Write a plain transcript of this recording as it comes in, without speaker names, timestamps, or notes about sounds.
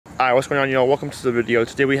Alright, what's going on, y'all? Welcome to the video.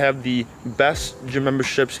 Today we have the best gym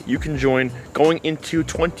memberships you can join going into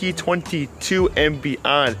 2022 and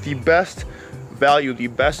beyond. The best value, the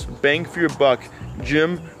best bang for your buck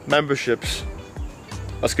gym memberships.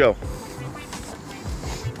 Let's go.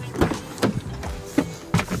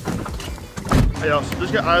 Hey y'all, so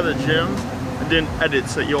just got out of the gym and didn't edit,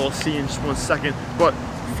 so you'll see in just 1 second. But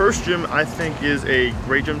first gym I think is a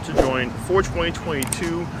great gym to join for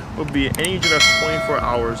 2022 would be any gym that's 24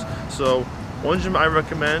 hours. So one gym I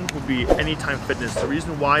recommend would be Anytime Fitness. The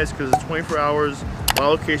reason why is because it's 24 hours, one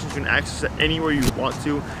location you can access it anywhere you want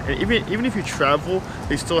to, and even if you travel,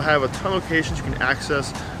 they still have a ton of locations you can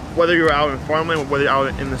access. Whether you're out in farmland, whether you're out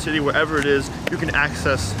in the city, wherever it is, you can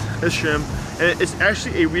access this gym, and it's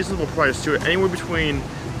actually a reasonable price too, anywhere between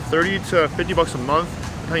 30 to 50 bucks a month,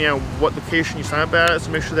 depending on what location you sign up at.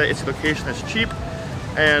 So make sure that it's a location that's cheap.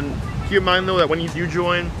 And keep in mind though that when you do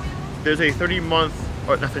join, there's a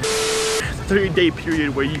 30-day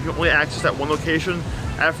period where you can only access that one location.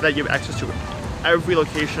 After that, you have access to every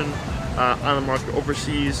location on the market,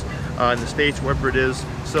 overseas, in the States, wherever it is.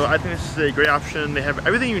 So I think this is a great option. They have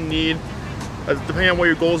everything you need, depending on what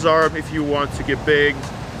your goals are. If you want to get big,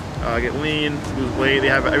 get lean, lose weight, they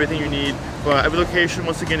have everything you need. But every location,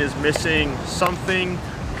 once again, is missing something,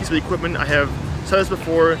 piece of equipment. I have said this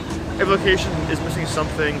before, every location is missing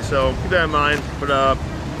something, so keep that in mind. But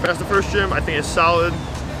that's the first gym. I think it's solid.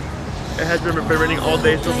 It has been raining all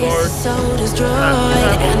day so far.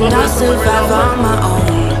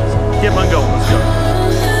 Keep on going, let's go.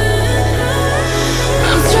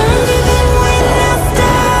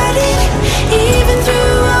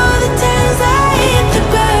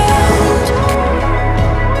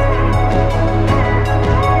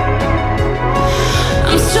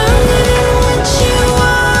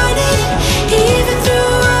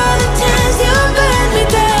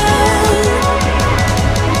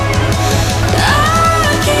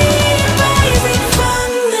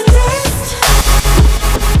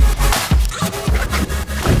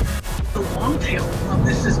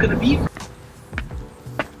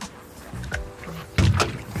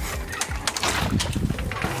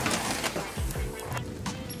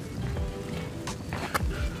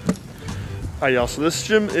 Alright y'all, so this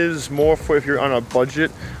gym is more for if you're on a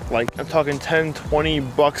budget, like I'm talking 10, 20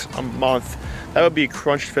 bucks a month. That would be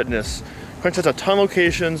Crunch Fitness. Crunch has a ton of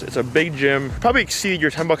locations, it's a big gym, probably exceed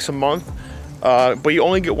your 10 bucks a month, but you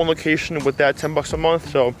only get one location with that 10 bucks a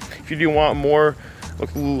month. So if you do want more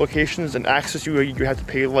locations and access, you have to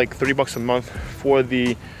pay like 30 bucks a month for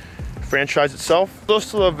the franchise itself. Those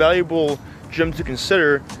still a valuable gym to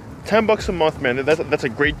consider. 10 bucks a month, man, that's a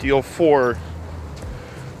great deal for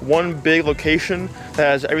one big location that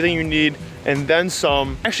has everything you need and then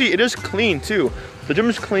some. Actually, it is clean too. The gym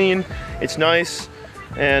is clean, it's nice,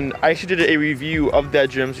 and I actually did a review of that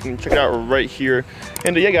gym, so you can check it out right here.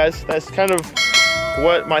 And yeah guys, that's kind of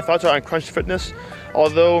what my thoughts are on Crunch Fitness.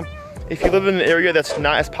 Although if you live in an area that's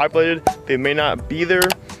not as populated, they may not be there,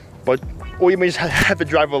 or you may just have to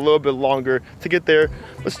drive a little bit longer to get there,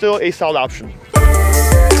 but still a solid option.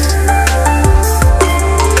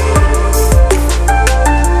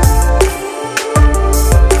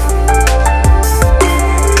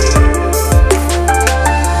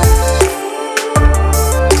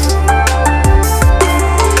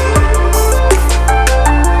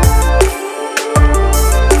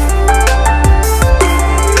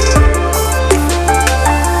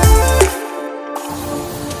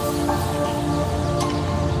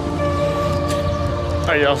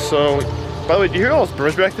 Alright y'all, so by the way, do you hear all those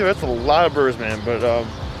birds back there? That's a lot of birds, man. But the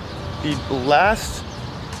last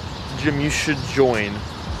gym you should join,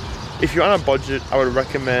 if you're on a budget, I would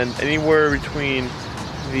recommend anywhere between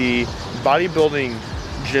the bodybuilding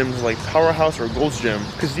gyms like Powerhouse or Gold's Gym,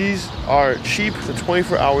 because these are cheap, the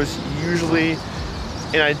 24 hours usually,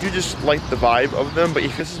 and I do just like the vibe of them. But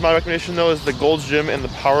if this is my recommendation though, is the Gold's Gym and the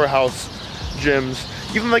Powerhouse gyms.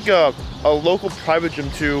 Even like a local private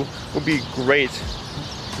gym too would be great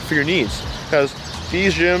for your needs, because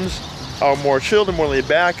these gyms are more chilled and more laid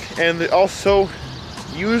back, and they're also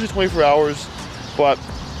usually 24 hours. But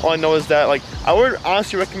all I know is that, like, I would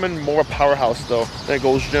honestly recommend more Powerhouse though than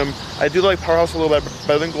Gold's Gym. I do like Powerhouse a little bit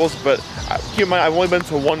better than Gold's, but keep in mind I've only been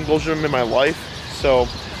to one Gold's Gym in my life, so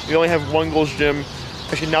we only have one Gold's Gym.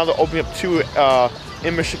 Actually, now they're opening up two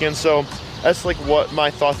in Michigan, so that's like what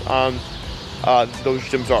my thoughts on those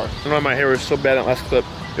gyms are. I know my hair was so bad in that last clip.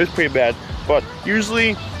 It was pretty bad, but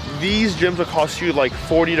usually these gyms will cost you like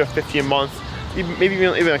 40 to 50 a month, maybe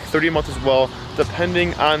even like 30 a month as well,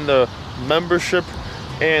 depending on the membership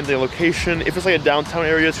and the location. If it's like a downtown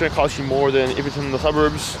area, it's gonna cost you more than if it's in the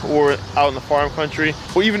suburbs or out in the farm country,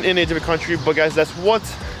 or even in a different country. But guys, that's what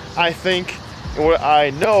I think and what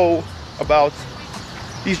I know about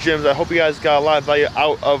these gyms. I hope you guys got a lot of value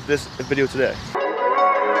out of this video today.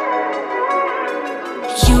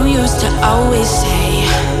 You used to always say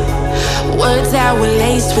words that were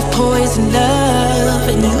laced with poison love,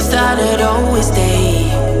 and you thought I'd always stay.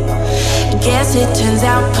 Guess it turns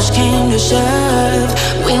out push came to shove,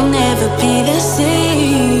 we'll never be the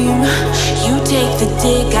same. You take the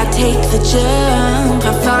dig, I take the jump,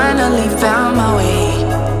 I finally found my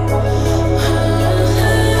way.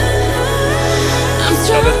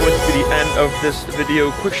 Now that's going to be the end of this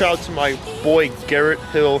video. Quick shout out to my boy Garrett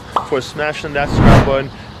Hill for smashing that subscribe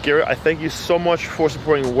button. Garrett, I thank you so much for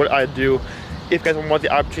supporting what I do. If you guys want the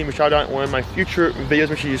opportunity to shout out in one of my future videos,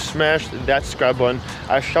 make sure you smash that subscribe button.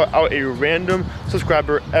 I shout out a random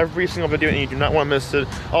subscriber every single video and you do not want to miss it.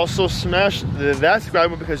 Also smash that subscribe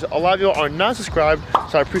button because a lot of you are not subscribed,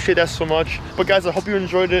 so I appreciate that so much. But guys, I hope you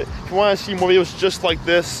enjoyed it. If you want to see more videos just like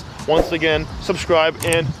this, once again, subscribe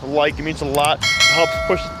and like. It means a lot. It helps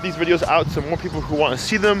push these videos out to more people who want to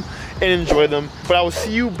see them and enjoy them. But I will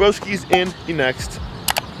see you broskies in the next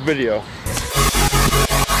video.